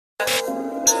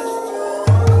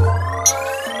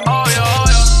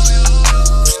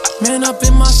Man up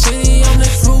in my city on the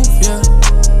roof, yeah.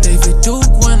 David Duke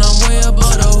when I'm way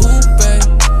above the hoop, babe.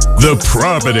 The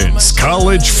Providence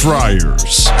College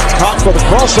Friars. Top for the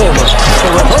crossover.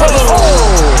 The reversal.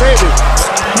 Oh, baby.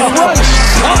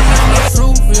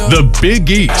 The Big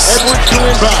East. Edwards to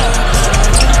inbound.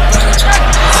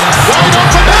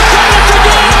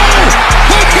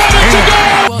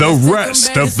 The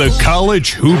rest of the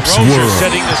college hoops Rozier world.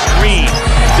 setting the screen.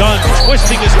 Dunn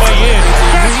twisting his way in.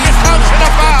 Basket counts and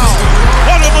a foul.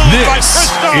 What a move by This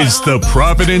Chris Dunn. is the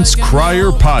Providence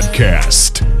Crier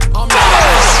Podcast.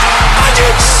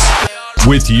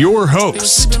 With your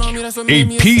host, a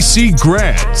PC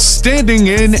grad standing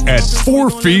in at 4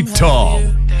 feet tall.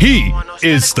 He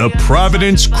is the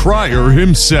Providence Crier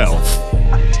himself,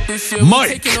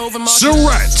 Mike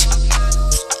Surratt.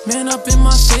 Man up in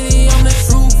my city on the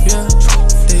roof, yeah.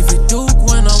 David Duke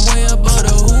when I'm way above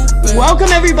the hoop, babe. Welcome,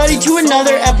 everybody, to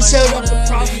another episode of the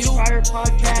Providence Crier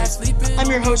Podcast. I'm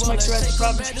your host, Mike Surratt, the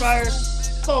Providence Crier.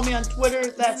 Follow me on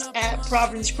Twitter. That's at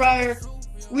Providence Crier.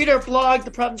 Read our blog,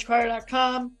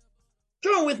 theprovidencecrier.com.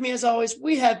 Join with me, as always,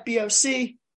 we have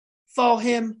BOC. Follow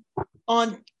him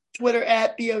on Twitter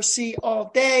at BOC all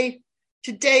day.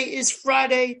 Today is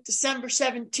Friday, December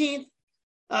 17th.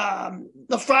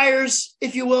 The Friars,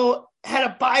 if you will, had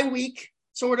a bye week,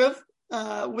 sort of,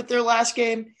 with their last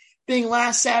game being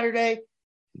last Saturday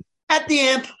at the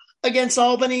AMP against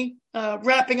Albany,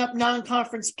 wrapping up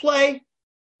non-conference play.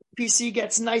 PC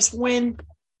gets a nice win,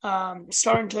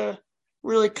 starting to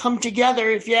really come together,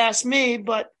 if you ask me,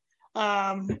 but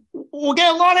we'll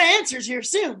get a lot of answers here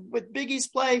soon with Big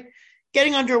East play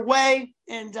getting underway.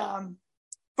 And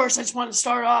first, I just want to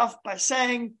start off by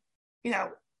saying,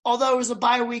 although it was a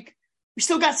bye week, we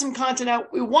still got some content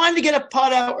out. We wanted to get a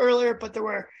pod out earlier, but there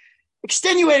were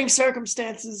extenuating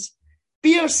circumstances.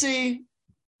 BOC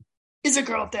is a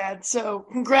girl dad, so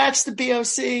congrats to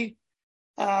BOC.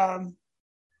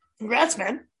 Congrats,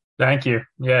 man. Thank you.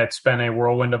 Yeah, it's been a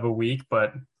whirlwind of a week,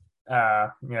 but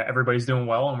everybody's doing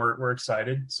well and we're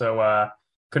excited. So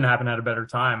couldn't happen at a better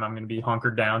time. I'm going to be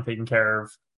hunkered down, taking care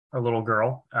of our little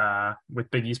girl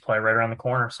with Big East play right around the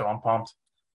corner. So I'm pumped.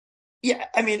 Yeah,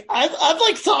 I mean, I've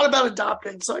thought about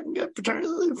adopting so I can get paternity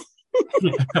leave.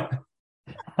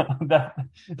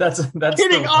 that's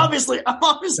kidding. Obviously,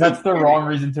 that's the wrong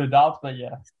reason to adopt, but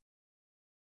yeah.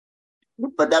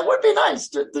 But that would be nice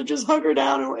to just hunker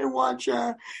down and watch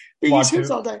Big East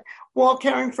hoops all day while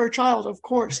caring for a child, of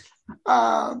course.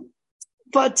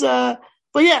 But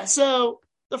yeah, so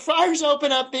the Friars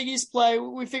open up Big East play.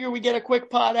 We figure we get a quick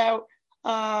pod out.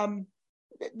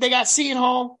 They got Seton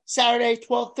Hall Saturday,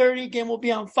 12:30. Game will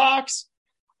be on Fox.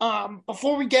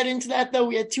 Before we get into that, though,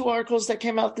 we had two articles that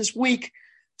came out this week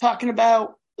talking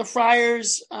about the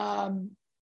Friars,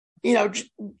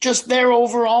 just their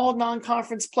overall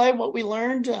non-conference play, what we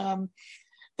learned. And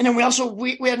then we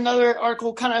had another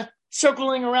article kind of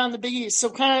circling around the Big East.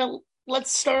 So kind of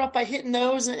let's start off by hitting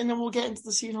those, and then we'll get into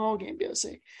the Seton Hall game,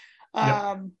 BOC.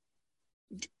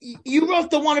 You wrote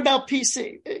the one about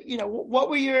PC. What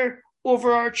were your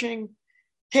overarching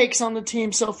takes on the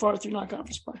team so far through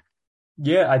non-conference play?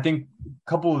 Yeah, I think a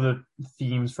couple of the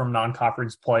themes from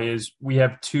non-conference play is we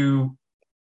have two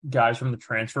guys from the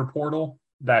transfer portal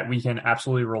that we can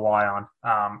absolutely rely on,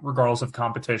 regardless of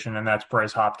competition, and that's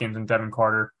Bryce Hopkins and Devin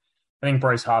Carter. I think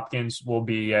Bryce Hopkins will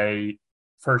be a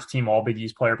first-team All-Big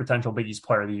East player, potential Big East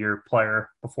Player of the Year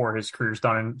player before his career's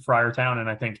done in Friartown, and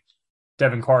I think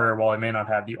Devin Carter, while he may not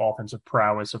have the offensive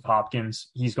prowess of Hopkins,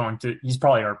 he's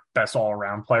probably our best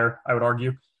all-around player, I would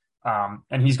argue.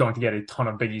 And he's going to get a ton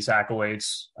of Big East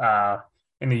accolades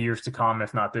in the years to come,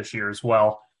 if not this year as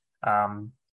well.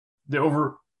 The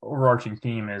overarching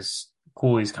theme is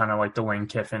Cooley's kind of like the Lane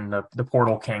Kiffin, the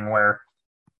portal king, where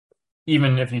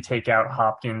even if you take out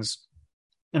Hopkins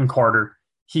and Carter,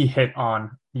 he hit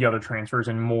on the other transfers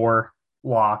and Moore,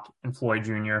 Locke, and Floyd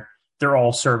Jr. They're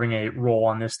all serving a role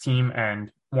on this team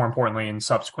and, more importantly, in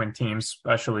subsequent teams,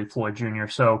 especially Floyd Jr.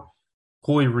 So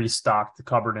Cooley restocked the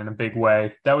cupboard in a big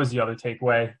way. That was the other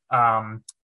takeaway.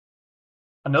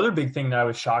 Another big thing that I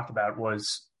was shocked about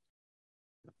was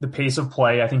the pace of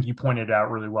play. I think you pointed it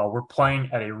out really well. We're playing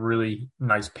at a really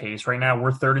nice pace right now.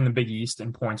 We're third in the Big East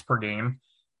in points per game.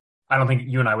 I don't think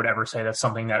you and I would ever say that's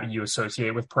something that you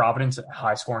associate with Providence, a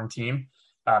high-scoring team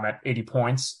at 80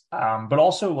 points. But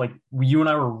also, you and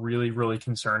I were really, really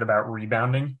concerned about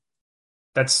rebounding.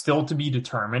 That's still to be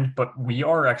determined, but we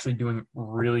are actually doing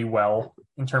really well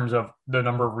in terms of the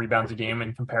number of rebounds a game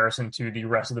in comparison to the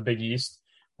rest of the Big East.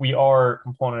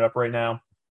 I'm pulling it up right now.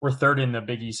 We're third in the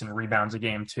Big East in rebounds a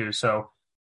game too. So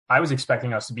I was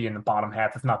expecting us to be in the bottom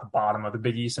half, if not the bottom of the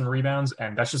Big East in rebounds,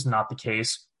 and that's just not the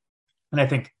case. And I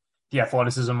think the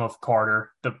athleticism of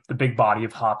Carter, the big body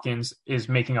of Hopkins is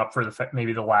making up for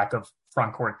maybe the lack of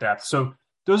front court depth. So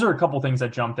those are a couple things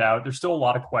that jumped out. There's still a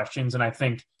lot of questions, and I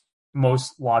think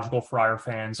most logical Friar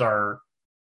fans are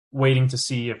waiting to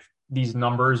see if these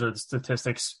numbers or the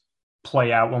statistics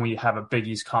play out when we have a Big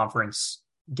East conference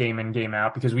game in, game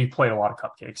out, because we've played a lot of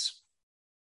cupcakes.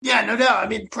 Yeah, no doubt. I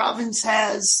mean, Providence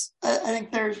has, I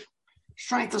think their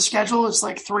strength of schedule is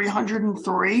like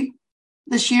 303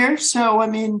 this year. So, I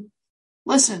mean,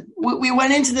 listen, we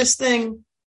went into this thing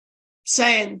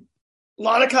saying a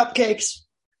lot of cupcakes,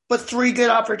 but 3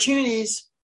 good opportunities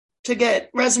to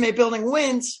get resume building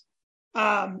wins.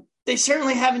 They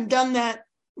certainly haven't done that.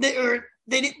 They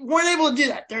weren't able to do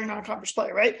that during non-conference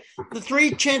play, right? The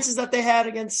 3 chances that they had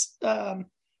against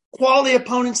quality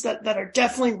opponents that are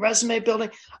definitely resume building.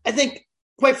 I think,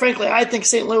 quite frankly, I think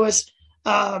St. Louis,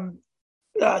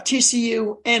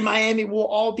 TCU, and Miami will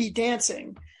all be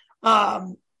dancing.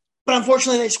 But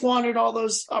unfortunately, they squandered all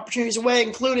those opportunities away,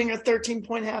 including a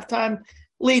 13-point halftime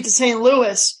lead to St.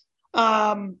 Louis.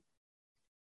 And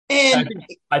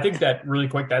I think that really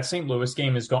quick, that St. Louis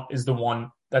game is the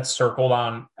one that's circled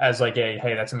on as like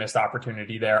hey, that's a missed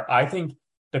opportunity there. I think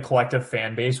the collective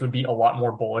fan base would be a lot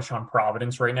more bullish on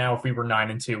Providence right now if we were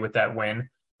 9-2 with that win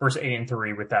versus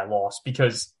 8-3 with that loss,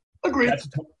 because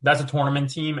that's a tournament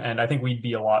team, and I think we'd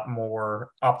be a lot more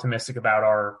optimistic about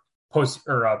our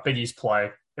Big East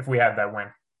play if we had that win.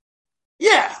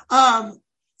 Yeah,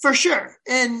 for sure.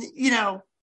 And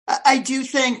I do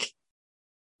think.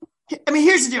 I mean,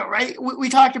 here's the deal, right? We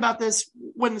talked about this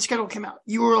when the schedule came out.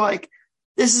 You were like,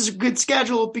 this is a good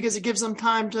schedule because it gives them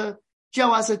time to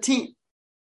gel as a team.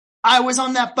 I was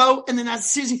on that boat, and then as the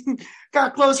season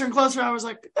got closer and closer, I was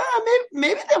like,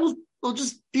 maybe they'll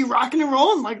just be rocking and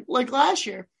rolling like last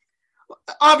year.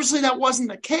 Obviously, that wasn't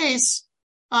the case.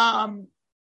 Do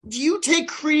you take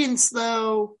credence,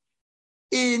 though,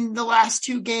 in the last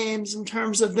 2 games in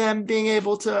terms of them being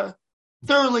able to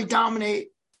thoroughly dominate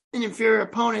an inferior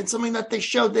opponent, something that they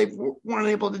showed they weren't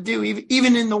able to do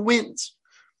even in the wins?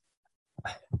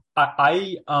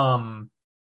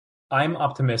 I'm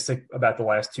optimistic about the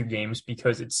last 2 games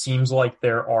because it seems like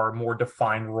there are more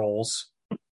defined roles,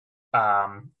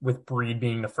 with Breed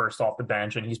being the first off the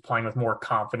bench, and he's playing with more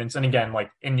confidence. And again,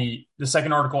 like in the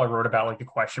second article I wrote about like the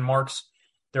question marks,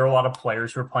 there are a lot of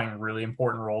players who are playing really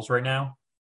important roles right now.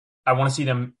 I want to see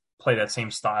them play that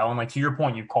same style. And like to your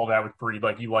point, you called out with Breed,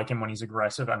 like you like him when he's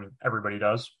aggressive. I mean, everybody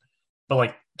does. But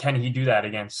like, can he do that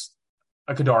against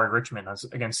a Kadari Richmond,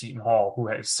 against Seton Hall, who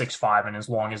is 6'5" and as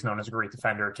long is known as a great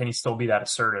defender? Can he still be that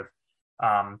assertive?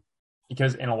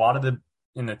 Because in a lot of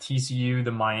in the TCU,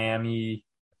 the Miami,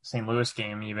 St. Louis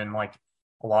game, even like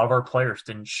a lot of our players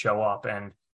didn't show up.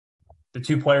 And the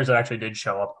 2 players that actually did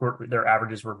show up, their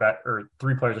averages were better, or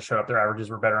 3 players that showed up, their averages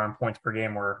were better on points per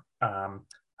game were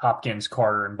Hopkins,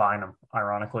 Carter, and Bynum,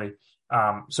 ironically.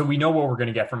 So we know what we're going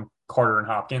to get from Carter and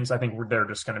Hopkins. I think they're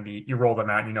just going to be, you roll them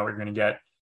out and you know what you're going to get.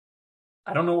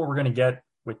 I don't know what we're going to get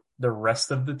with the rest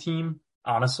of the team,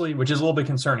 honestly, which is a little bit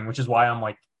concerning, which is why I'm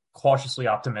like cautiously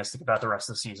optimistic about the rest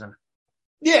of the season.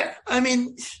 Yeah. I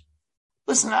mean,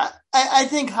 listen, I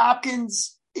think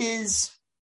Hopkins is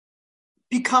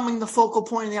becoming the focal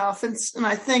point of the offense. And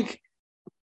I think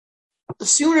the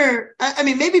sooner, I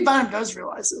mean, maybe Bynum does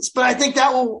realize this, but I think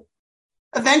that will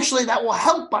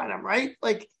help Bynum, right?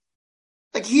 Like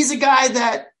he's a guy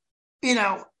that,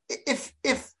 if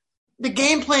the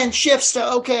game plan shifts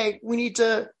to, okay, we need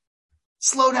to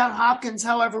slow down Hopkins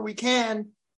however we can,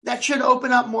 that should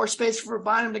open up more space for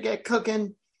Bynum to get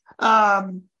cooking.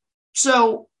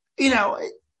 So,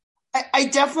 I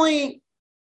definitely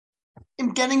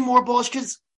am getting more bullish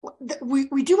because we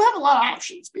do have a lot of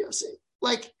options, BOC.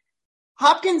 Like,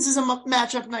 Hopkins is a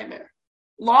matchup nightmare.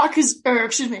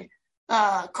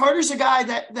 Carter's a guy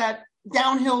that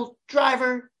downhill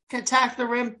driver, can attack the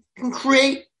rim, can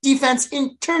create defense,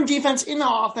 turn defense into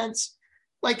offense.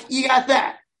 Like, you got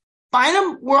that.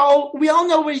 Bynum, we all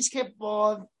know what he's capable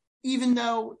of, even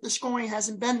though the scoring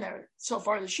hasn't been there so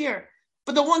far this year.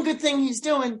 But the one good thing he's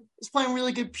doing is playing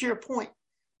really good pure point.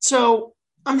 So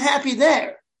I'm happy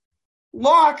there.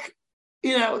 Locke,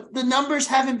 the numbers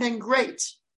haven't been great,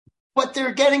 but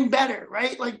they're getting better,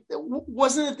 right? Like,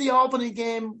 wasn't it the Albany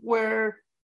game where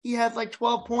he had like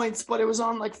 12 points, but it was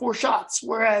on like 4 shots,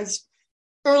 whereas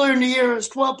earlier in the year it was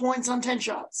 12 points on 10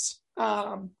 shots.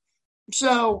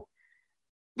 So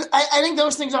I think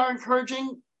those things are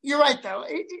encouraging. You're right, though.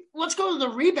 Let's go to the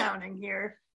rebounding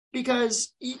here,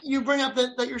 because you bring up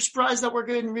that you're surprised that we're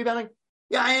good in rebounding.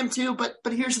 Yeah, I am too. But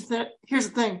here's the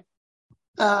thing.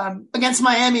 Against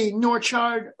Miami,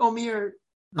 Norchard Omier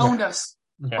owned us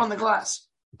on the glass.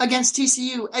 Against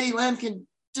TCU, Eddie Lampkin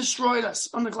destroyed us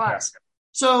on the glass.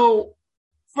 So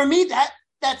for me,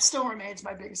 that still remains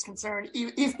my biggest concern,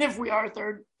 even if we are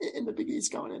third in the Big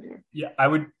East going in here. Yeah, I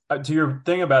would to your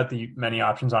thing about the many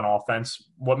options on offense,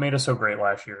 what made us so great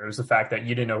last year was the fact that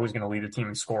you didn't know who was going to lead the team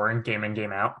in scoring game in,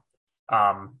 game out.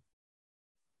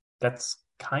 That's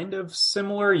kind of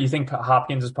similar. You think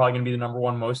Hopkins is probably going to be the number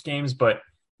one most games, but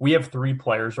we have 3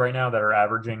 players right now that are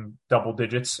averaging double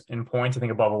digits in points, I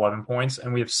think above 11 points,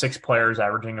 and we have 6 players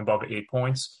averaging above 8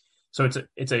 points. So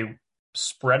it's a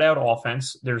spread out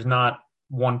offense. There's not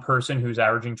one person who's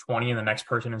averaging 20 and the next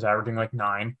person is averaging like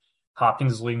 9.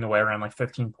 Hopkins is leading the way around like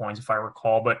 15 points, if I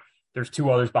recall, but there's 2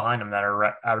 others behind him that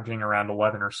are averaging around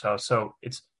 11 or so. So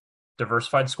it's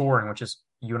diversified scoring, which is,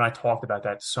 you and I talked about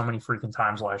that so many freaking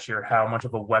times last year, how much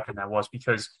of a weapon that was,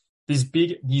 because these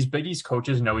Big East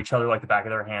coaches know each other like the back of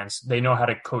their hands. They know how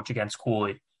to coach against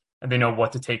Cooley, and they know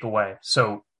what to take away.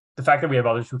 So the fact that we have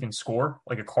others who can score,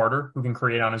 like a Carter, who can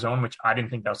create on his own, which I didn't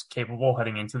think that was capable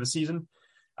heading into the season,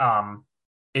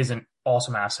 is an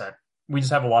awesome asset. We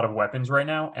just have a lot of weapons right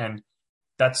now, and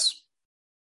that's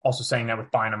also saying that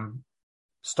with Bynum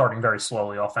starting very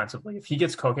slowly offensively. If he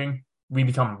gets cooking, we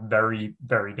become very,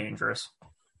 very dangerous.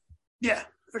 Yeah,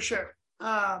 for sure.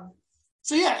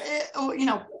 So yeah,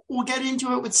 we'll get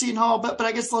into it with Seton Hall, but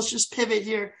I guess let's just pivot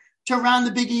here to around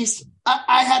the Big East.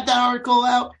 I had that article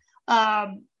out.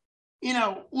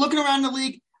 Looking around the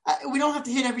league, we don't have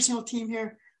to hit every single team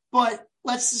here, but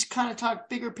let's just kind of talk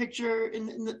bigger picture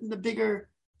in the bigger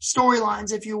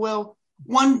storylines, if you will.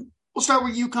 One, we'll start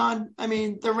with UConn. I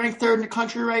mean, they're ranked 3rd in the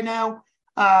country right now.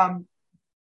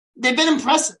 They've been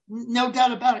impressive, no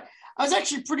doubt about it. I was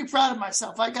actually pretty proud of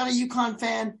myself. I got a UConn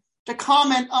fan to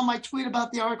comment on my tweet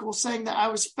about the article saying that I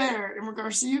was fair in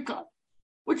regards to UConn,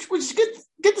 which is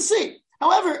good to see.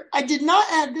 However, I did not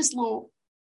add this little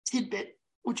tidbit,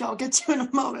 which I'll get to in a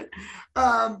moment.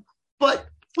 But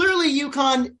clearly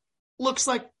UConn looks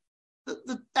like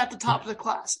at the top of the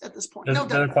class at this point.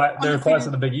 They're class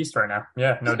of the Big East right now.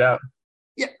 Yeah, no doubt.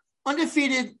 Yeah,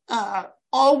 undefeated,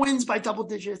 all wins by double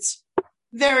digits.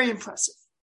 Very impressive.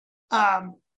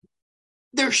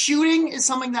 Their shooting is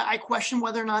something that I question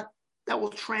whether or not that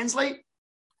will translate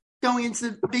going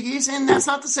into the Big East. And that's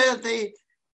not to say that they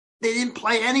didn't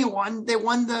play anyone. They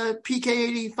won the PK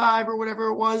 85 or whatever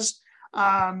it was.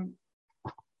 But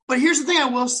here's the thing I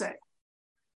will say.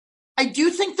 I do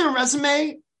think their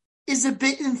resume is a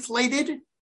bit inflated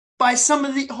by some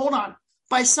of these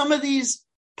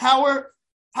power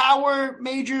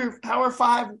major, power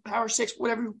 5, power 6,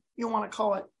 whatever you want to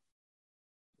call it.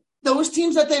 Those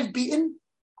teams that they've beaten,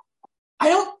 I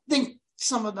don't think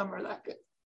some of them are that good.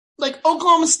 Like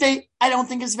Oklahoma State, I don't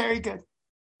think is very good.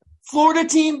 Florida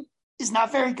team is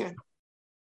not very good.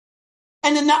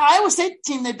 And then the Iowa State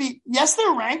team they beat, yes,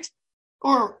 they're ranked.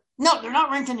 Or, no, they're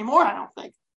not ranked anymore, I don't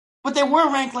think. But they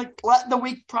were ranked like the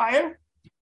week prior.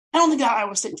 I don't think the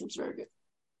Iowa State team's very good.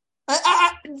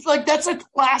 That's a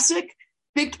classic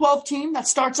Big 12 team that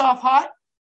starts off hot.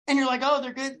 And you're like, oh,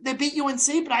 they're good. They beat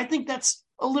UNC, but I think that's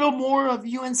a little more of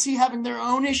UNC having their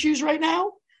own issues right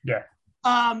now. Yeah.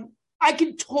 I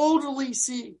could totally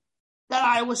see that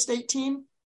Iowa State team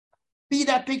be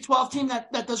that Big 12 team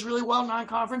that does really well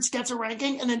non-conference, gets a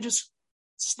ranking, and then just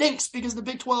stinks because the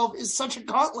Big 12 is such a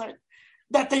gauntlet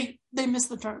that they miss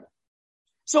the tournament.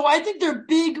 So I think their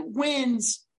big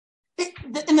wins,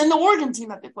 and then the Oregon team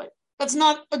that they played, that's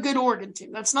not a good Oregon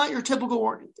team. That's not your typical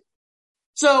Oregon team.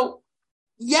 So,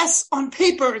 yes, on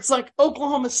paper, it's like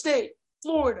Oklahoma State,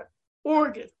 Florida,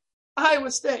 Oregon, Iowa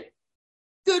State.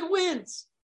 Good wins.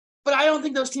 But I don't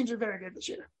think those teams are very good this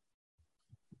year.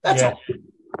 That's all.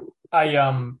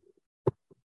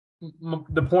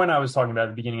 The point I was talking about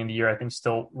at the beginning of the year, I think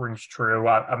still rings true.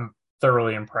 I'm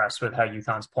thoroughly impressed with how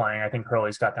UConn's playing. I think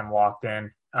Hurley's got them locked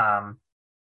in.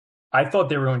 I thought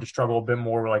they were going to struggle a bit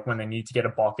more like when they need to get a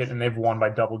bucket, and they've won by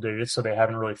double digits, so they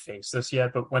haven't really faced this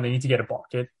yet. But when they need to get a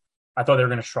bucket, I thought they were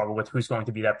going to struggle with who's going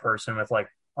to be that person with like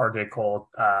RJ Cole.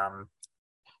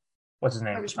 What's his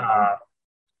name?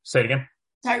 Say it again.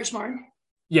 Tyrese Martin.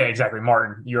 Yeah, exactly.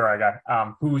 Martin, you're our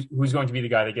guy. Who's going to be the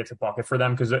guy that gets a bucket for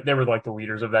them? Because they were like the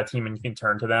leaders of that team, and you can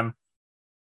turn to them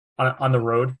on the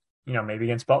road. Maybe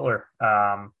against Butler.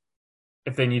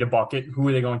 If they need a bucket, who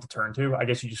are they going to turn to? I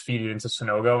guess you just feed it into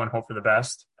Sonogo and hope for the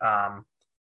best.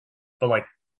 But like,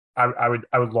 I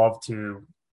would love to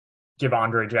give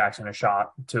Andre Jackson a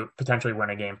shot to potentially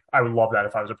win a game. I would love that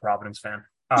if I was a Providence fan.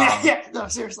 No,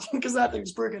 seriously, because that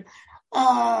thing's broken.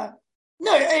 And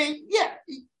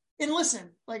listen,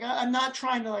 like I'm not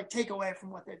trying to like take away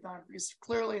from what they've done because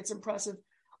clearly it's impressive.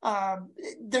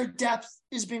 Their depth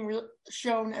is being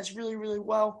shown as really, really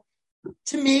well.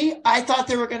 To me, I thought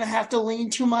they were going to have to lean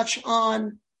too much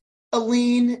on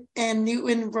Aline and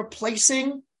Newton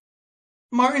replacing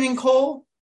Martin and Cole.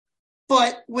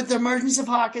 But with the emergence of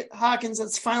Hawkins,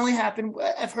 that's finally happened.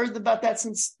 I've heard about that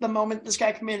since the moment this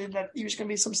guy committed that he was going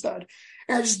to be some stud.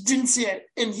 And I just didn't see it.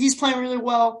 And he's playing really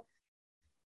well.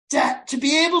 To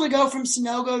be able to go from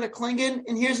Sanogo to Klingon,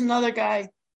 and here's another guy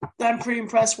that I'm pretty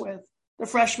impressed with, the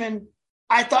freshman.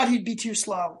 I thought he'd be too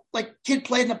slow. Like, kid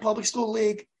played in a public school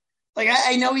league. Like,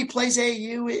 I know he plays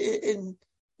AAU and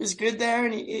is good there,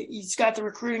 and he's got the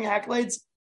recruiting accolades.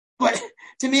 But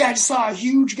to me, I just saw a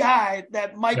huge guy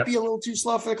that might be a little too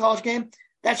slow for the college game.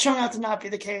 That's shown out to not be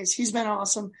the case. He's been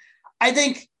awesome. I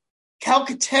think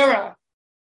Calcaterra,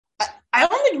 I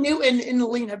don't think Newton and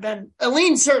Aline have been –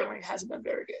 Aline certainly hasn't been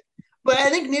very good. But I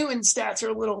think Newton's stats are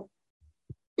a little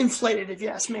inflated, if you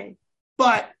ask me.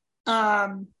 But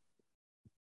Joe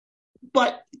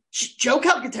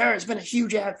Calcaterra has been a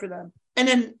huge ad for them. And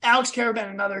then Alex Caravan,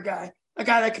 another guy, a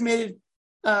guy that committed –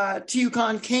 to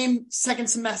UConn, came second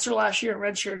semester last year and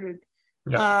redshirted.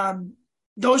 Yeah.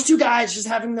 Those two guys, just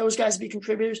having those guys be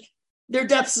contributors, their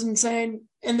depth is insane,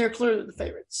 and they're clearly the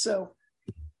favorites. So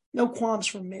no qualms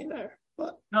from me there.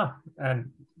 But no,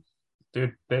 and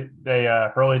dude, they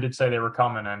Hurley did say they were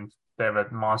coming, and they have a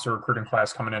monster recruiting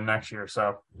class coming in next year.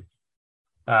 So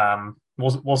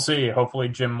we'll see. Hopefully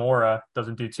Jim Mora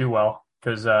doesn't do too well,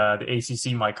 because the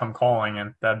ACC might come calling,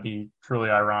 and that'd be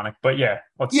truly ironic. But yeah.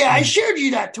 I shared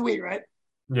you that tweet, right?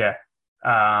 Yeah.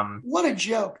 What a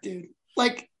joke, dude.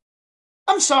 Like,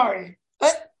 I'm sorry.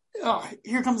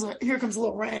 Here comes a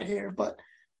little rant here. But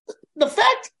the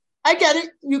fact, I get it.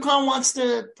 UConn wants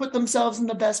to put themselves in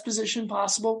the best position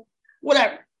possible.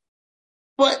 Whatever.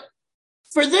 But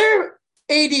for their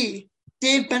AD,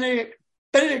 Dave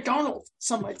Benedict Arnold,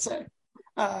 some might say.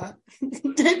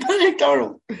 Dave Benedict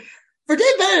Arnold. For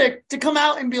Dave Benedict to come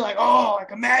out and be like,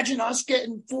 imagine us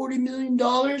getting $40 million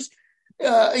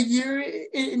a year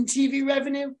in TV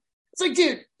revenue. It's like,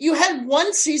 dude, you had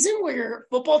one season where your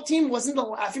football team wasn't the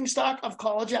laughingstock of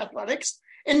college athletics,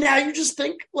 and now you just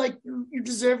think like you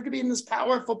deserve to be in this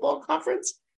power football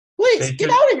conference? Please, get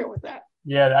out of here with that.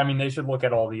 Yeah, I mean, they should look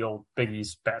at all the old Big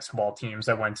East basketball teams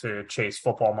that went to chase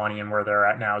football money and where they're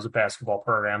at now as a basketball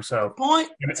program. So, good point.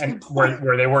 And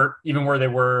where they were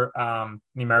the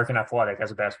American Athletic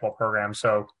as a basketball program.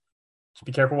 So, just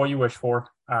be careful what you wish for.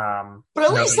 But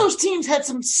at least those teams had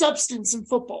some substance in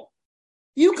football.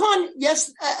 UConn,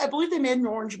 yes, I believe they made an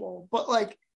Orange Bowl, but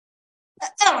like, I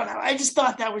don't know. I just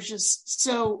thought that was just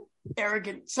so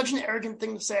arrogant, such an arrogant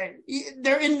thing to say.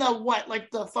 They're in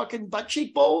the fucking butt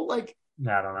cheek bowl, like.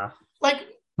 I don't know. Like,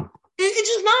 it's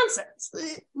just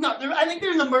nonsense. No, I think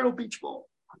they're in the Myrtle Beach Bowl.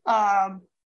 But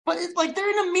it's like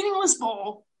they're in a meaningless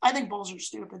bowl. I think bowls are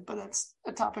stupid, but that's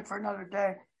a topic for another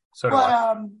day.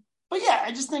 But yeah,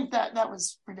 I just think that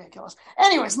was ridiculous.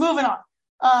 Anyways, moving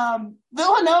on.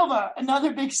 Villanova,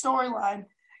 another big storyline.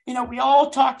 You know, we all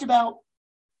talked about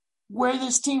where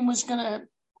this team was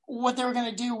what they were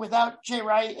gonna do without Jay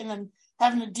Wright, and then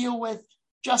having to deal with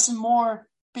Justin Moore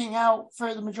being out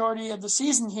for the majority of the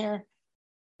season here.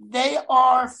 They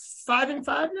are 5-5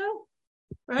 now,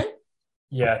 right?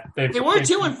 Yeah. They were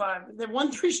 2-5. They've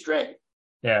won 3 straight.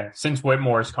 Yeah. Since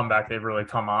Whitmore's come back, they've really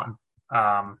come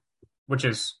on, which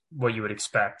is what you would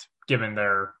expect given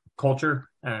their culture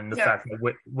and the fact that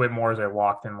Whitmore is a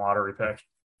locked-in lottery pick.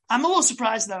 I'm a little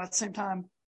surprised, though, at the same time,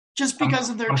 just because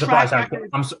of their track record.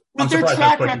 Their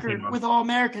track record with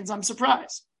All-Americans, I'm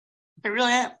surprised. I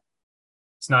really am.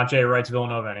 It's not Jay Wright's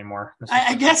Villanova anymore.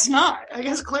 I guess not. I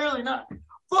guess clearly not.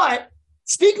 But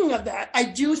speaking of that, I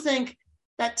do think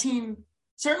that team,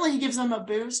 certainly he gives them a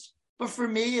boost. But for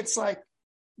me, it's like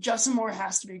Justin Moore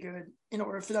has to be good in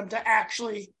order for them to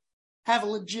actually have a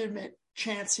legitimate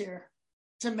chance here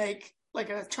to make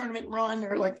like a tournament run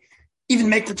or like even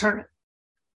make the tournament.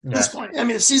 At this point, I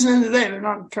mean, the season end of the day, they're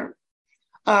not in the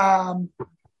tournament.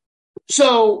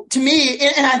 So to me,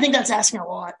 and I think that's asking a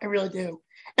lot. I really do.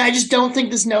 And I just don't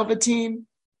think this Nova team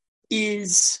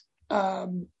is they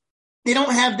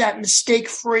don't have that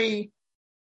mistake-free,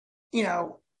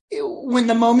 when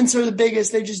the moments are the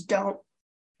biggest, they just don't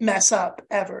mess up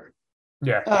ever.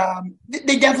 Yeah.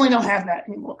 They definitely don't have that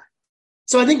anymore.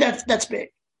 So I think that's big.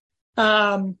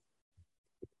 But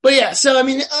yeah, so I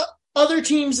mean, other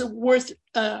teams worth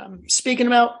speaking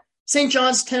about. St.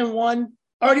 John's 10-1,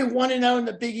 already 1-0 in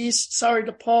the Big East. Sorry,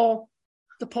 DePaul.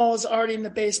 DePaul is already in the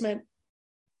basement.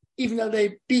 Even though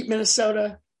they beat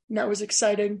Minnesota, and that was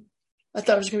exciting. I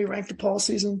thought it was going to be ranked DePaul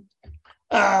season.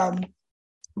 But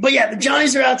yeah, the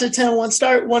Johnnies are out to 10-1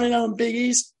 start, 1-0 in Big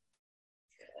East.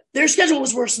 their schedule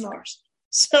was worse than ours.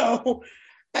 So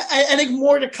I think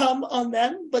more to come on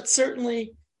them, but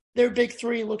certainly their big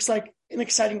three looks like an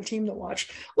exciting team to watch.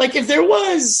 Like if there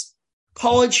was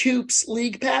college hoops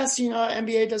league pass,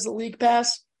 NBA does the league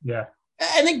pass. Yeah.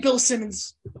 I think Bill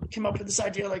Simmons came up with this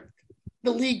idea, like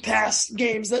the league pass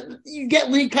games, that you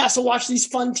get league pass to watch these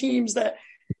fun teams that,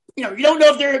 you don't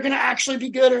know if they're going to actually be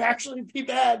good or actually be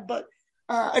bad. But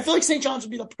I feel like St. John's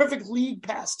would be the perfect league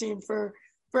pass team for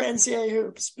NCAA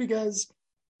hoops because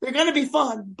they're going to be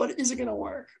fun, but is it going to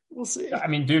work? We'll see. I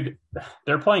mean, dude,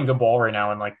 they're playing good ball right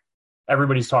now. And like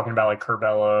everybody's talking about like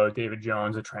Curbelo, David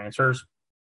Jones, the transfers.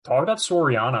 Talk about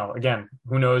Soriano. Again,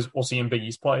 who knows? We'll see him Big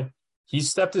East play. He's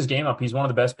stepped his game up. He's one of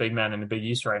the best big men in the Big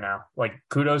East right now. Like,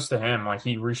 kudos to him. Like,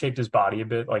 he reshaped his body a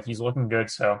bit. Like, he's looking good.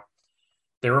 So,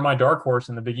 they were my dark horse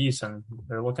in the Big East, and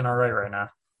they're looking all right now.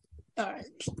 All right.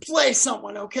 Play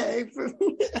someone, okay?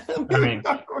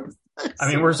 I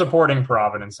mean, we're supporting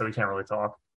Providence, so we can't really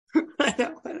talk.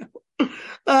 I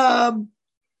know.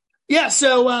 Yeah,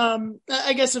 so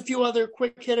I guess a few other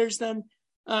quick hitters then.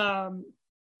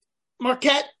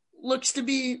 Marquette looks to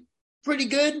be pretty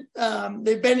good.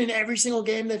 They've been in every single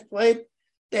game they've played.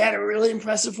 They had a really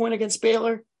impressive win against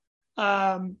Baylor.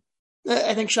 I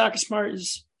think Shaka Smart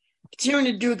is continuing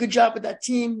to do a good job with that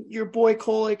team. Your boy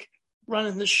Kolick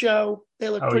running the show. They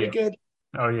look pretty good.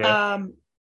 Oh, yeah.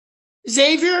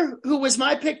 Xavier, who was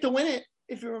my pick to win it,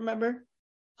 if you remember,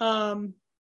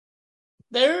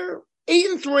 they're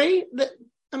 8-3.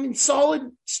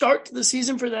 Solid start to the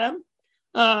season for them.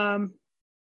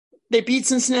 They beat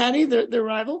Cincinnati, their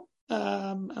rival.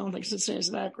 I don't think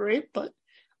Cincinnati's that great, but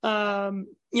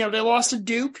they lost to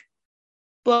Duke.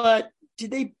 But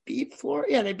did they beat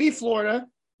Florida? Yeah, they beat Florida.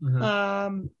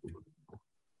 Mm-hmm.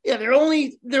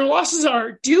 Their losses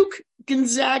are Duke,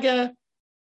 Gonzaga,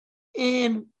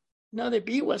 and they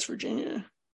beat West Virginia.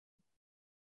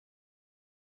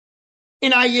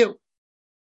 And IU.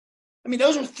 I mean,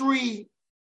 those are 3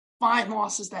 fine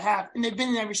losses to have, and they've been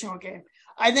in every single game.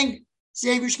 I think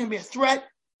Xavier's going to be a threat.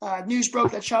 News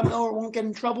broke that Sean Miller won't get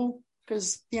in trouble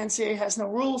because the NCAA has no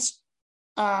rules,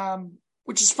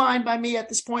 which is fine by me at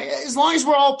this point. As long as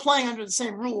we're all playing under the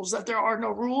same rules, that there are no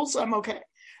rules, I'm okay.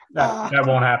 That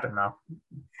won't happen, though.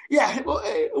 Yeah,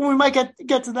 we might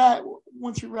get to that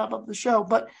once we wrap up the show.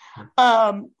 But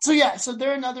so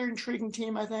they're another intriguing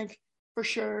team, I think, for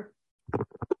sure.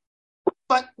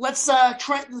 But let's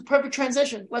the perfect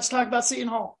transition. Let's talk about Seton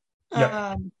Hall.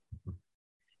 Yep.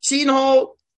 Seton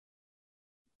Hall,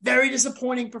 very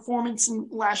disappointing performance in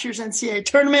last year's NCAA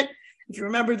tournament. If you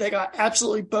remember, they got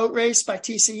absolutely boat raced by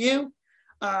TCU.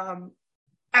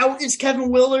 Out is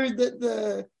Kevin Willard,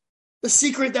 the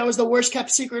secret that was the worst kept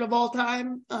secret of all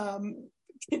time.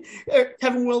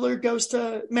 Kevin Willard goes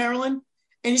to Maryland,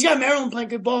 and he's got Maryland playing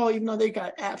good ball, even though they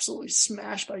got absolutely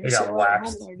smashed by UCLA. They got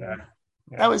waxed. Yeah.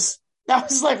 That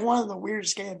was like one of the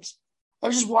weirdest games. I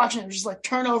was just watching it. It was just like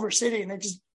turnover city, and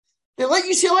they let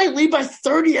UCLA lead by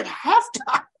 30 at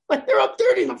halftime. Like they're up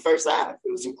 30 in the first half.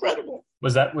 It was incredible.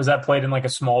 Was that played in like a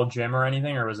small gym or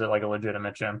anything, or was it like a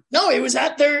legitimate gym? No, it was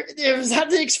at the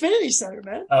Xfinity Center,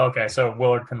 man. Oh, okay. So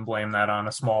Willard can blame that on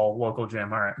a small local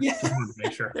gym. All right. Yeah. Just wanted to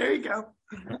make sure. There you go.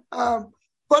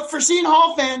 But for Seton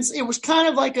Hall fans, it was kind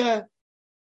of like a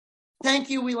thank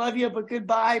you, we love you, but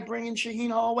goodbye, bringing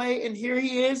Shaheen Holloway. And here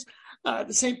he is,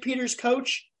 the St. Peter's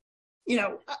coach.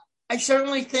 I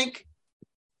certainly think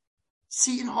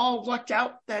Seton Hall lucked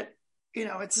out that,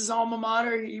 it's his alma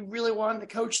mater. He really wanted to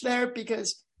coach there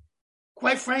because,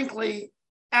 quite frankly,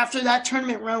 after that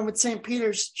tournament run with St.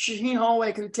 Peter's, Shaheen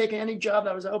Holloway could have taken any job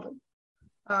that was open.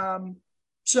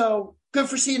 So good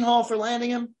for Seton Hall for landing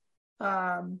him.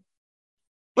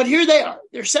 But here they are.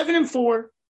 They're 7-4.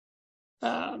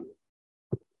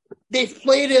 They've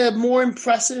played a more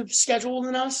impressive schedule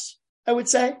than us, I would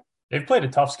say. They've played a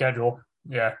tough schedule.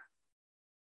 Yeah.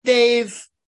 They've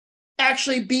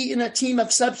actually beaten a team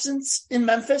of substance in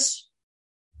Memphis.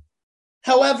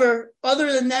 However,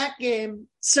 other than that game,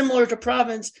 similar to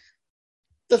Providence,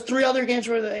 the 3 other games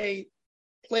where they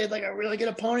played like a really good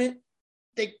opponent,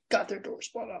 they got their doors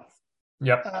blown off.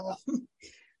 Yep.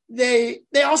 They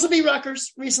also beat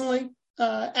Rutgers recently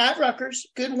at Rutgers.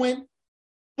 Good win.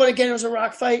 But again, it was a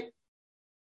rock fight.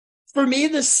 For me,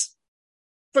 this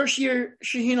first-year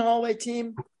Shaheen Holloway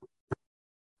team,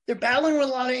 they're battling with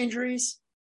a lot of injuries.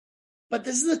 But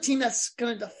this is a team that's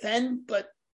going to defend, but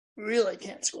really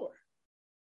can't score.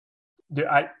 Dude,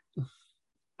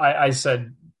 I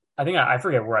said, I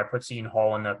forget where I put Seton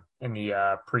Hall in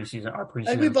the preseason. Our preseason.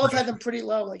 I think we both had them pretty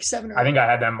low, like 7 or 8. I think I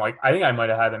had them I think I might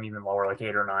have had them even lower, like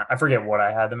 8 or 9. I forget what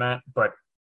I had them at, but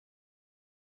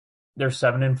they're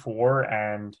 7-4,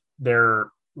 and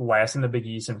they're last in the Big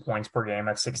East in points per game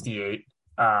at 68.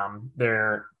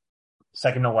 They're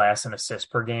second to last in assists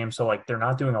per game. So like they're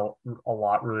not doing a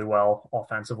lot really well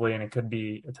offensively, and it could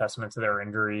be a testament to their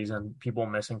injuries and people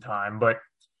missing time. But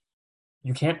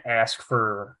you can't ask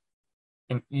for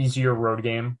an easier road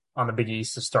game on the Big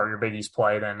East to start your Big East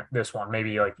play than this one.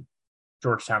 Maybe like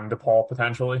Georgetown and DePaul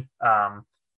potentially.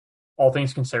 All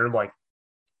things considered, like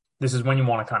this is when you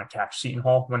want to kind of catch Seton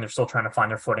Hall when they're still trying to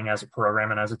find their footing as a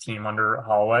program and as a team under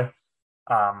Holloway.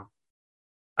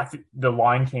 I think the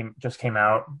line just came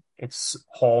out. It's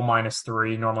Hall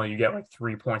 -3. Normally you get like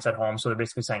 3 points at home, so they're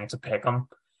basically saying it's a pick 'em.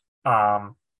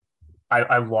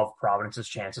 I love Providence's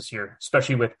chances here,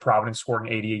 especially with Providence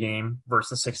scoring 80 a game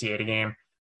versus 68 a game.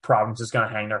 Providence is going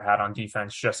to hang their hat on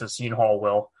defense just as Seton Hall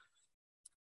will.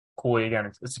 Cooley,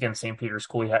 again, it's against St. Peter's.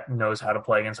 Cooley knows how to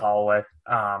play against Holloway.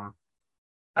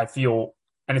 I feel,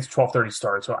 and it's 12:30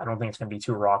 start, so I don't think it's going to be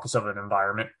too raucous of an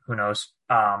environment. Who knows?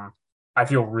 I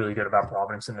feel really good about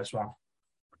Providence in this one.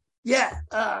 Yeah,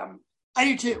 I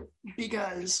do too,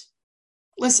 because,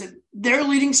 listen, their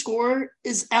leading scorer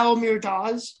is Alamir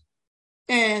Dawes,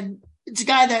 and it's a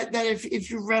guy that if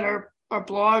you've read our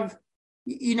blog,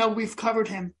 you know we've covered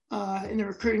him in the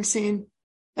recruiting scene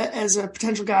as a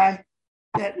potential guy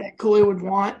that Cooley would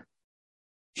want.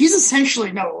 He's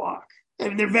essentially Noah Locke. I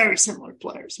mean, they're very similar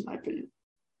players, in my opinion.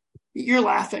 You're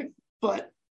laughing,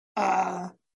 but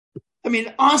I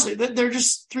mean, honestly, they're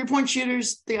just 3-point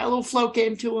shooters. They got a little float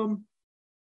game to them,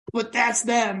 but that's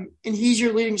them, and he's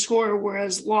your leading scorer,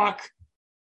 whereas Locke,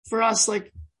 for us,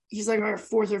 like, he's like our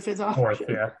fourth or fifth option. Fourth,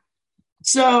 yeah.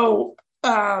 So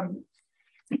I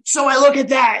look at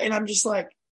that, and I'm just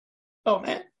like, oh,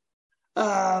 man.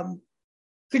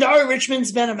 Kadari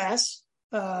Richmond's been a mess.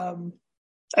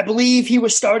 I believe he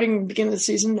was starting in the beginning of the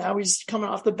season. Now he's coming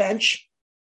off the bench.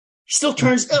 He still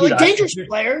turns dangerous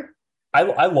player.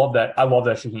 I love that. I love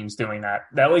that Shaheen's doing that.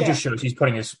 That just shows he's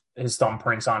putting his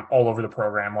thumbprints on all over the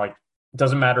program. Like, it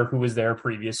doesn't matter who was there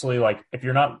previously. Like, if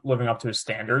you're not living up to his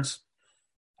standards,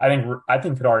 I think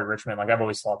Kadari Richmond, like, I've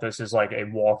always thought this is like a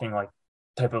walking like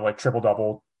type of like triple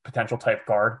double potential type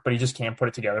guard, but he just can't put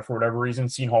it together for whatever reason.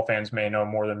 Seton Hall fans may know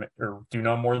more than or do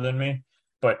know more than me,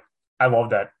 but I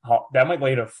love that. That might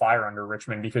light a fire under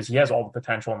Richmond because he has all the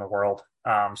potential in the world.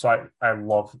 So I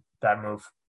love that move.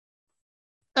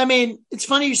 I mean, it's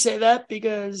funny you say that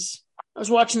because I was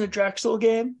watching the Drexel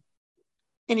game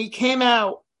and he came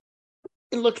out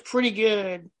and looked pretty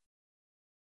good.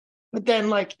 But then,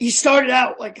 like, he started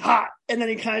out, like, hot, and then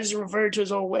he kind of just reverted to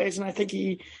his old ways. And I think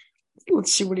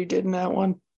let's see what he did in that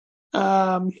one.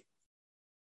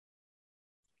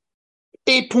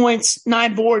 8 points,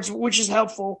 9 boards, which is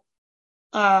helpful.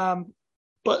 But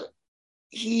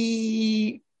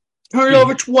he turned it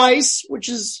over twice, which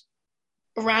is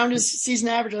around his season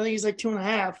average. I think he's like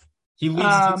 2.5. He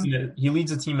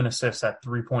leads the team in assists at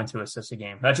 3.2 assists a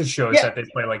game. That just shows that they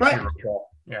play like hero ball.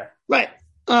 Yeah. Right.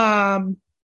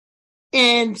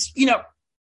 And, you know,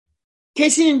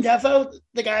 Casey Ndefo,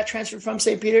 the guy transferred from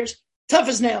St. Peter's, tough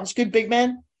as nails, good big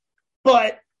man.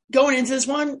 But going into this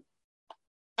one,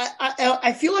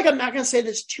 I feel like I'm not going to say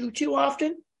this too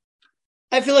often.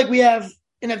 I feel like we have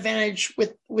an advantage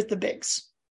with the bigs.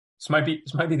 This might be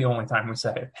the only time we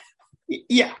say it.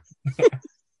 Yeah.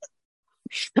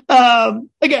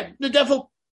 Again, the Ndefo,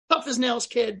 tough as nails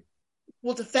kid,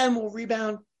 will defend, will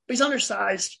rebound, but he's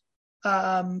undersized.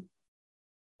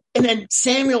 And then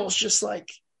Samuel's just like,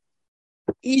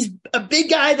 he's a big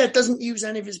guy that doesn't use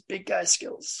any of his big guy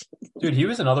skills. Dude, he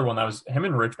was another one that was, him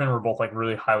and Richmond were both like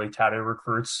really highly touted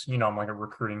recruits. You know, I'm like a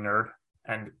recruiting nerd.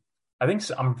 And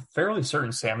I'm fairly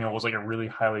certain Samuel was like a really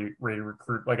highly rated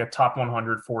recruit, like a top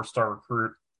 100 4-star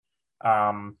recruit.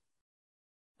 And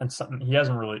something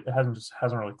hasn't really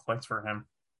clicked for him.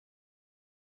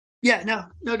 Yeah,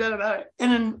 no doubt about it.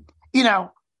 And then, you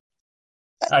know,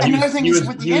 another thing is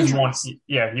with the injuries.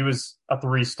 He was a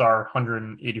 3-star,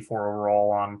 184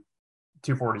 overall on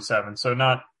 247. So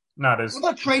not as.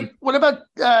 What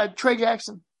about Trey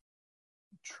Jackson?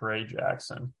 Trey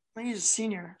Jackson. I think he's a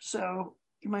senior, so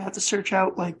you might have to search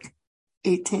out like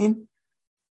 18.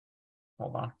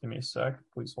 Hold on, give me a sec.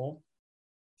 Please hold.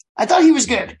 I thought he was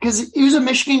good because he was a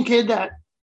Michigan kid that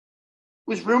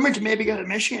was rumored to maybe go to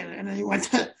Michigan, and then he went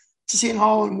to Seton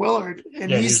Hall and Willard.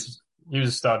 And he was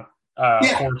a stud.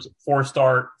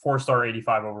 4-star,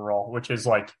 85 overall, which is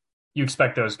like you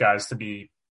expect those guys to be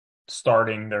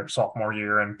starting their sophomore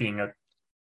year and being a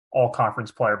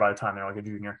all-conference player by the time they're like a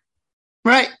junior.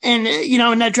 Right. And, you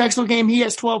know, in that Drexel game, he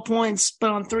has 12 points,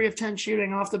 but on 3 of 10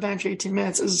 shooting off the bench, 18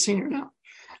 minutes as a senior now.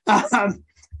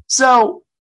 So,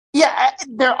 yeah,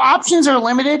 their options are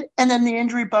limited, and then the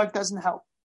injury bug doesn't help.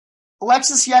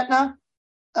 Alexis Yetna,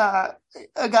 a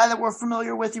guy that we're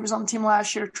familiar with. He was on the team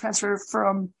last year, transferred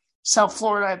from South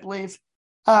Florida, I believe.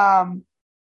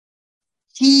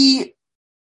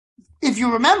 If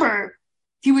you remember,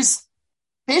 he was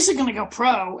basically going to go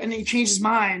pro, and he changed his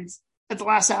mind at the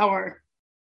last hour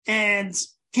and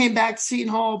came back to Seton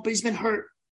Hall, but he's been hurt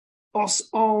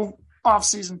all off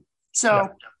season. So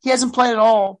he hasn't played at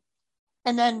all.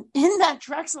 And then in that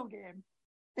Drexel game,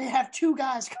 they have two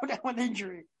guys go down with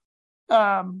injury.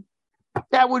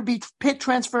 That would be Pitt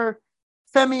transfer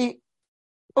Femi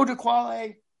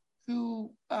Odekwale,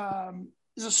 who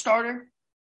is a starter.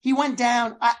 He went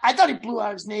down. I thought he blew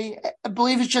out his knee. I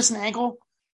believe it's just an ankle,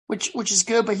 which is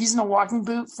good, but he's in a walking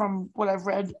boot from what I've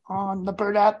read on the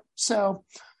Bird app. So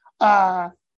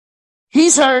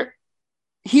he's hurt.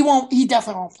 He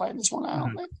definitely won't play in this one. I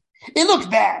don't think. It looked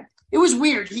bad. It was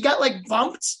weird. He got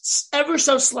bumped ever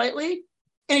so slightly,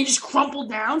 and he just crumpled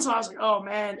down. So I was like, oh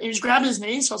man. And he just grabbed his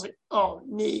knee. So I was like, oh,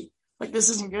 knee. This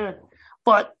isn't good.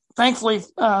 But thankfully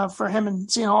for him and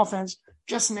Seton Hall fans,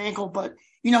 just an ankle. But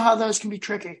you know how those can be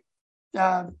tricky.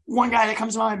 One guy that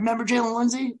comes to mind, remember Jalen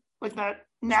Lindsey? That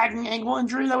nagging ankle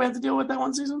injury that we had to deal with that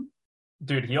one season?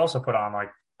 Dude, he also put on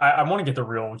I want to get the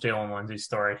real Jalen Lindsey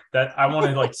story. That I want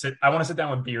to sit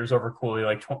down with beers over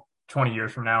Cooley 20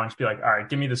 years from now and just be like, all right,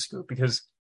 give me the scoop, because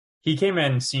he came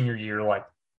in senior year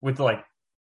with an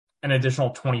additional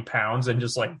 20 pounds and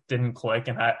just didn't click.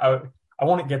 And I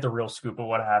want to get the real scoop of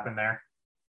what happened there.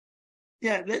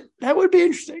 Yeah, that would be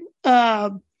interesting.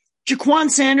 Jaquan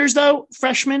Sanders, though,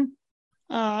 freshman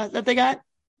that they got,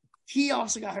 he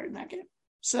also got hurt in that game.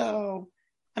 So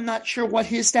I'm not sure what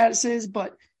his status is,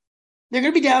 but they're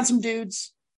going to be down some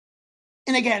dudes.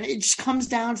 And again, it just comes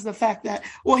down to the fact that,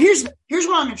 here's what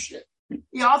I'm interested in.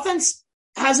 The offense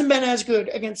hasn't been as good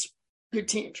against good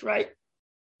teams, right?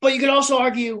 But you could also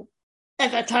argue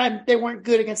at that time they weren't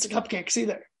good against the Cupcakes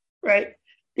either, right?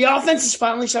 The offense is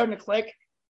finally starting to click.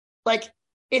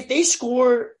 If they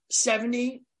score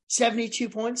 70, 72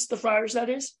 points, the Friars, that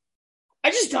is,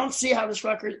 I just don't see how this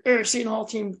Seton Hall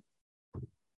team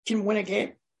can win a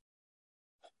game.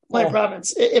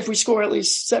 Providence, if we score at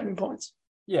least 70 points.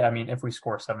 Yeah, I mean, if we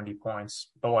score 70 points,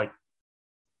 but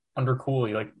under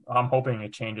Cooley, I'm hoping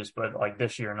it changes, but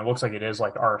this year, and it looks like it is,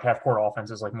 our half-court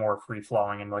offense is more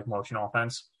free-flowing and motion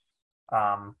offense.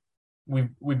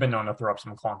 We've been known to throw up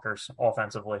some clunkers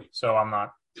offensively, so I'm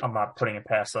not putting it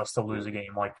past us to lose a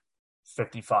game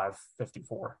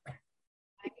 55-54.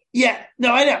 Yeah,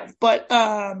 no, I know, but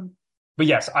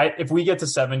yes, if we get to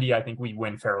 70, I think we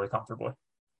win fairly comfortably.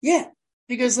 Yeah,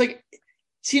 because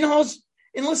Seton Hall's,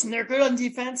 and listen, they're good on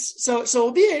defense, so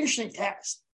it'll be an interesting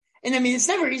test. And I mean, it's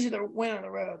never easy to win on the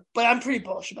road, but I'm pretty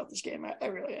bullish about this game. I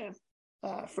really am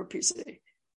for PC.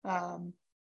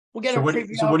 We'll get a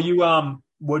preview. So what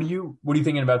are you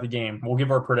thinking about the game? We'll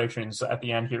give our predictions at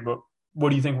the end here, but what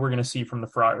do you think we're going to see from the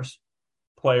Friars?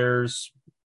 Players?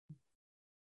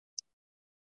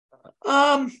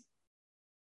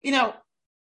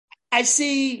 I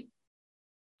see,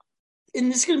 and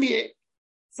this is going to be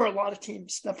for a lot of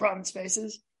teams that Providence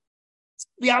faces,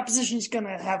 the opposition is going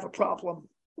to have a problem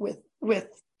with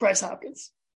Bryce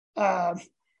Hopkins. I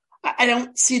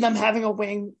don't see them having a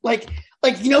wing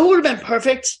who would have been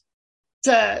perfect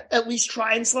to at least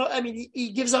try and slow. I mean, he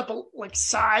gives up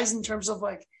size in terms of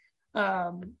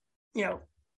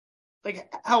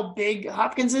how big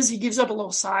Hopkins is. He gives up a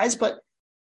little size, but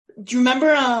do you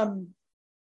remember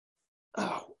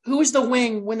who was the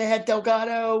wing when they had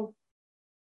Delgado?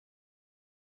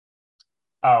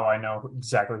 Oh, I know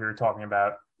exactly who you're talking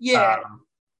about. Yeah.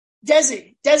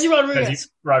 Desi Rodriguez.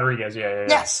 Rodriguez, yeah.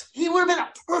 Yes, he would have been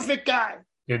a perfect guy.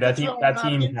 Dude,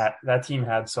 that team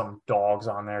had some dogs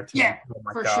on there too. Yeah, oh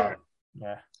my for God. sure.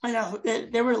 Yeah, I know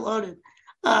they were loaded.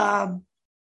 That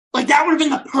would have been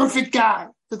the perfect guy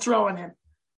to throw on him.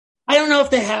 I don't know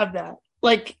if they have that.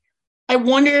 I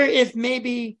wonder if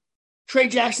maybe Trey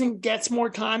Jackson gets more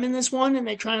time in this one, and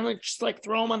they try and just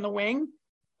throw him on the wing.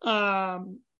 I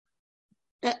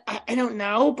don't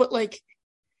know, but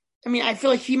I feel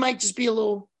like he might just be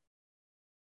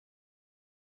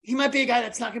he might be a guy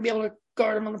that's not going to be able to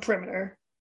guard him on the perimeter.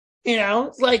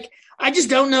 I just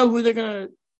don't know who they're going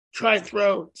to try and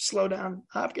throw to slow down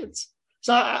Hopkins.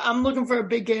 So I'm looking for a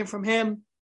big game from him.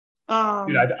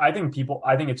 Dude, I think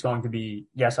it's going to be,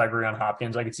 yes, I agree on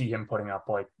Hopkins. I could see him putting up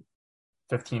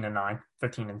 15-9,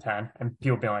 15-10, and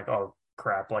people being like, oh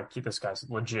crap, this guy's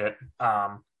legit.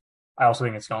 I also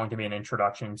think it's going to be an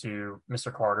introduction to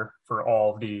Mr. Carter for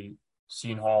all of the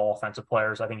Seton Hall offensive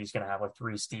players. I think he's going to have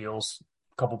 3 steals,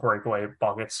 a couple breakaway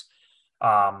buckets.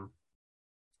 I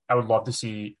would love to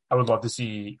see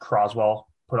Croswell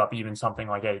put up even something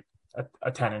like a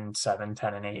 10-7,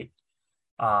 10-8.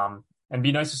 And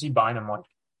be nice to see Bynum, like,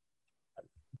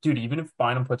 dude, even if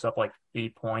Bynum puts up like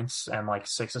 8 points and like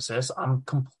 6 assists, I'm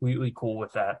completely cool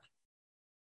with that.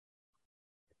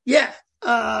 Yeah,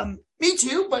 me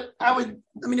too. But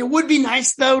it would be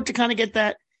nice though to kind of get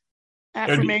that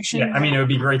affirmation. It would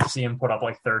be great to see him put up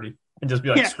like 30 and just be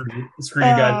like, screw you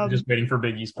guys, just waiting for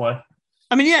Big East play.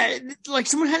 Like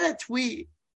someone had that tweet.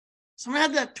 Someone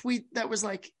had that tweet that was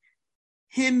like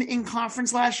him in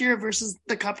conference last year versus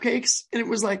the Cupcakes, and it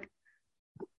was like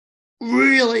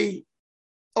really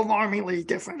alarmingly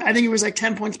different. I think it was like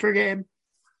 10 points per game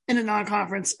in a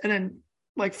non-conference, and then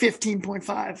like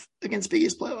 15.5 against Big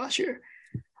East play last year.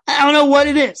 I don't know what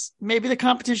it is. Maybe the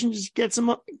competition just gets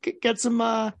him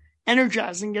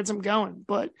energized and gets him going.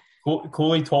 But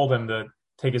Cooley told him to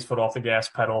take his foot off the gas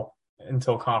pedal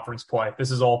until conference play. This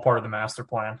is all part of the master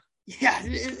plan. Yeah,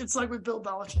 it's like with Bill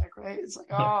Belichick, right? It's like,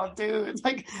 oh, dude. It's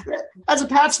like, as a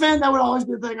Pats fan, that would always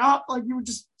be the thing. Oh, like you would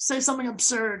just say something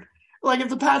absurd. Like if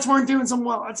the Pats weren't doing something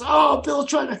well, it's, oh, Bill's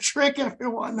trying to trick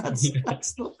everyone. That's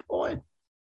the point.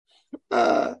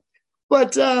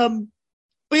 But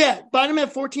yeah, Bynum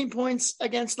had 14 points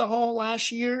against the Hall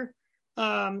last year.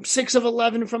 6 of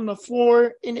 11 from the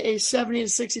floor in a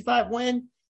 70-65 win.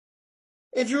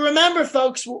 If you remember,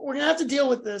 folks, we're going to have to deal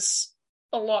with this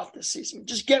a lot this season.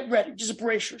 Just get ready. Just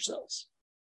brace yourselves.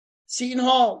 Seton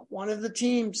Hall, one of the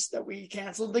teams that we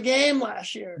canceled the game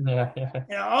last year. Yeah.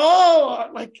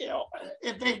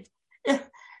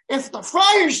 If the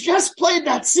Friars just played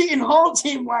that Seton Hall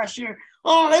team last year,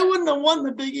 they wouldn't have won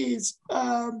the Big East.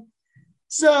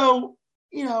 So,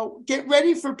 get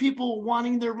ready for people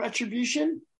wanting their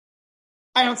retribution.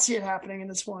 I don't see it happening in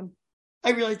this one.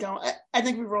 I really don't. I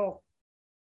think we roll.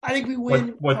 I think we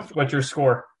win. What's your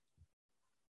score?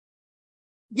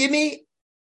 Give me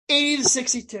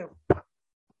 80-62.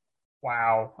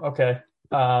 Wow. Okay.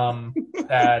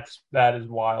 That is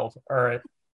wild. All right.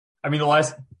 I mean, the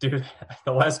last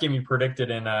game you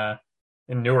predicted in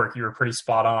Newark, you were pretty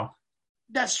spot on.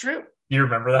 That's true. Do you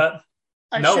remember that?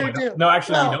 I sure do. No,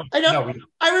 actually, we don't. I don't. No, we don't.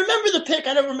 I remember the pick.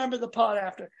 I don't remember the pod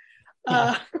after.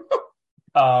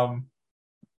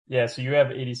 Yeah. So you have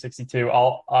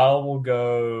 80-62. I will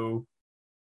go.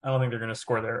 I don't think they're going to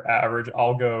score their average.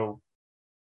 I'll go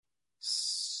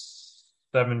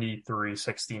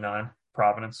 73-69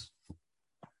 Providence.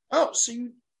 Oh, so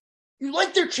you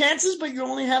like their chances, but you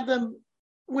only have them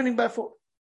winning by 4.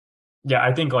 Yeah,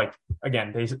 I think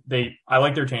again, I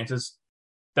like their chances.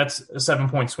 That's a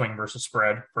 7-point swing versus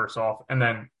spread, first off. And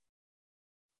then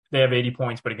they have 80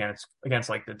 points, but again, it's against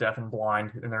the deaf and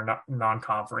blind in their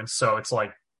non-conference. So it's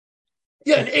like.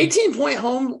 Yeah, an 18-point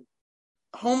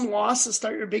home loss to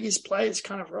start your Big East play is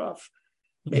kind of rough.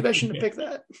 Maybe I shouldn't have picked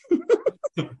that.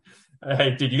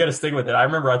 Hey, dude, you got to stick with it. I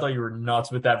remember I thought you were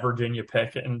nuts with that Virginia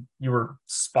pick, and you were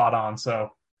spot on. So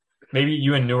maybe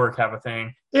you and Newark have a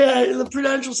thing. Yeah, the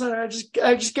Prudential Center. I just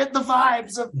get the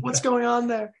vibes of what's going on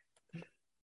there.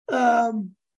 All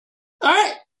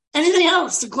right. Anything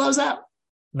else to close out?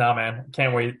 Nah, man,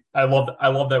 can't wait. I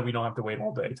love that we don't have to wait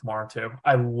all day tomorrow too.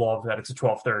 I love that it's a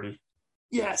 12:30.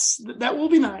 Yes, that will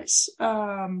be nice.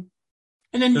 And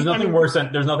then there's nothing worse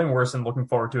than looking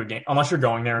forward to a game, unless you're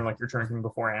going there and you're drinking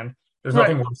beforehand. There's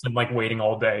nothing worse than waiting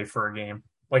all day for a game,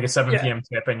 like a 7 p.m.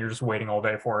 tip, and you're just waiting all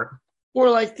day for it. Or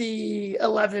the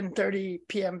 11:30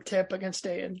 p.m. tip against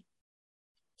Dayton.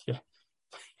 Yeah,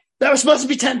 that was supposed to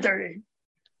be 10:30.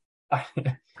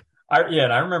 I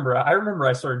remember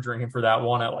I started drinking for that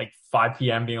one at 5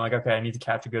 p.m. being like, okay, I need to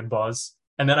catch a good buzz,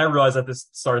 and then I realized at the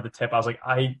start of the tip, I was like,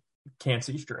 I can't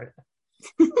see straight.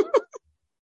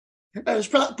 It was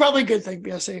probably a good thing,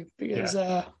 BSC, because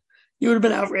you would have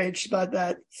been outraged about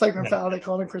that flagrant foul they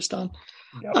called on Chris Dunn.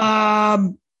 Yep. I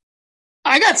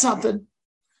got something.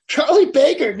 Charlie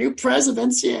Baker, new president of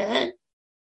NCAA.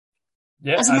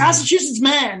 Yeah, as a Massachusetts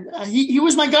man, he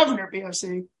was my governor,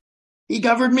 BOC. He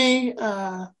governed me,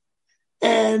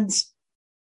 and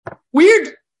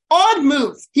odd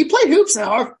move. He played hoops at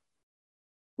Harvard,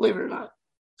 believe it or not.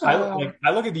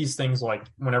 I look at these things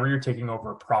whenever you're taking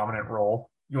over a prominent role,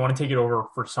 you want to take it over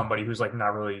for somebody who's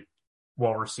not really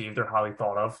well received or highly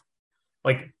thought of.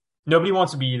 Nobody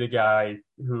wants to be the guy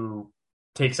who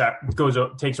takes over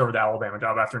the Alabama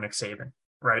job after Nick Saban,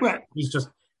 right? He's just,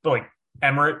 but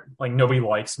Emmerich,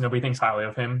 nobody thinks highly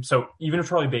of him. So even if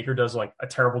Charlie Baker does a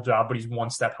terrible job, but he's one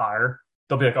step higher,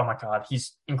 they'll be like, oh my God,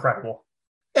 he's incredible.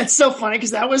 It's so funny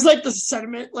because that was the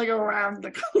sentiment around the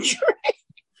country.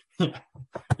 But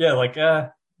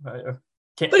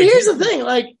here's the thing,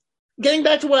 getting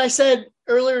back to what I said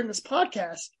earlier in this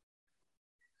podcast,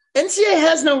 NCAA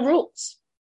has no rules.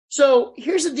 So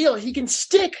here's the deal. He can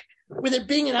stick with it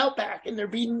being an Outback and there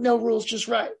being no rules just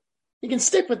right. You can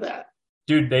stick with that.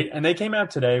 Dude, they came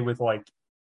out today with like,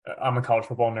 I'm a college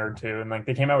football nerd too, and like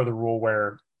they came out with a rule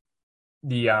where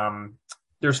you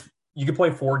can play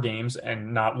 4 games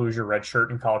and not lose your red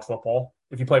shirt in college football.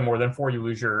 If you play more than 4, you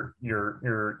lose your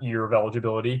year of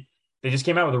eligibility. They just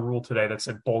came out with a rule today that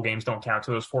said bowl games don't count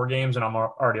to those 4 games, and I'm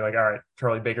already like, all right,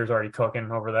 Charlie Baker's already cooking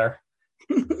over there.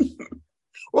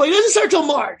 Well, he doesn't start till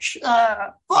March,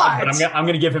 but I'm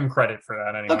going to give him credit for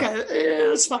that anyway. Okay,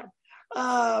 that's fine.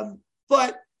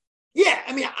 But yeah,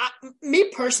 I mean,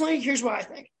 me personally, here's what I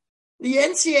think: the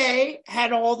NCAA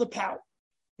had all the power.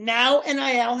 Now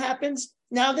NIL happens.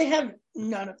 Now they have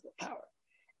none of the power.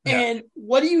 Yeah. And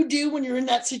what do you do when you're in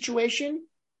that situation?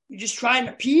 You just try and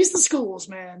appease the schools,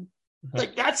 man. Mm-hmm.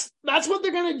 Like that's what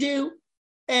they're gonna do,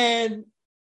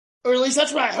 or at least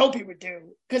that's what I hope he would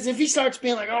do. Because if he starts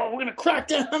being like, "Oh, we're gonna crack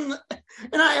down on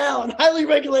NIL and highly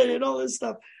regulated and all this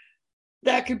stuff,"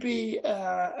 that could be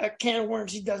a can of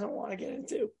worms he doesn't want to get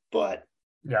into. But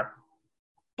yeah,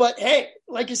 but hey,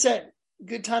 like you said,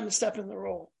 good time to step in the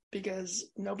role because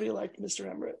nobody liked Mr.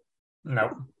 Emmerich.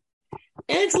 Nope.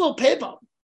 And it's a little pay bump.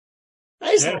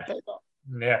 Nice little pay bump.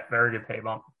 Yeah, very good pay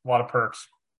bump. A lot of perks.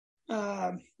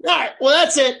 All right. Well,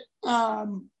 that's it.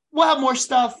 We'll have more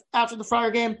stuff after the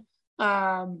Friar game. We'll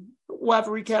have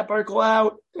a recap article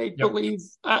out. I believe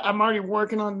I'm already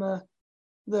working on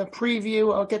the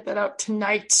preview. I'll get that out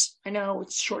tonight. I know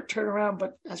it's short turnaround,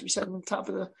 but as we said on the top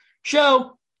of the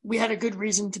show, we had a good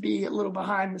reason to be a little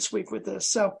behind this week with this.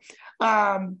 So,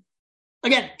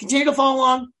 again, continue to follow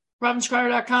along.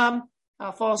 ProvidenceCryer.com.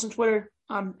 Follow us on Twitter.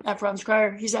 I'm at Providence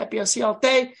Cryer. He's at BLC all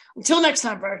day. Until next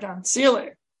time, Briartown. See you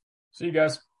later. See you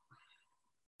guys.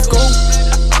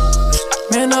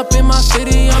 Man up in my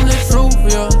city, I'm the truth,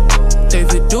 yeah.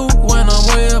 David Duke when I'm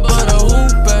way above the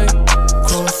hoop, babe.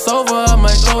 Crossover, I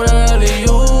might go to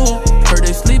LEU. Heard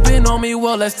they sleeping on me,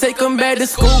 well, let's take them back to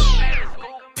school.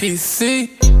 PC,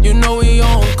 you know we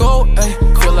on go,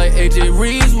 ayy. Feel like AJ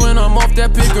Reeves when I'm off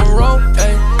that pick and roll,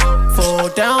 ayy. Fall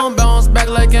down, bounce back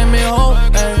like Emmett Hope,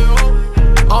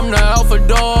 ayy. I'm the alpha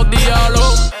dog,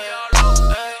 Diallo.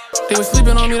 They was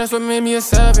sleeping on me, that's what made me a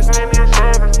savage.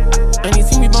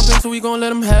 Anything we bump into, we gon' let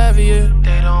them have it, yeah.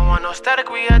 They don't want no static,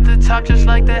 we at the top just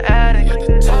like the attic.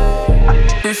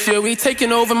 This year we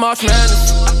taking over March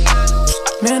Madness.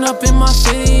 Man up in my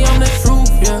city, I'm the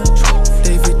truth, yeah.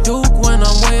 David Duke when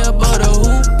I'm way above the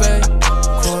hoop, babe.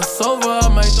 Crossover.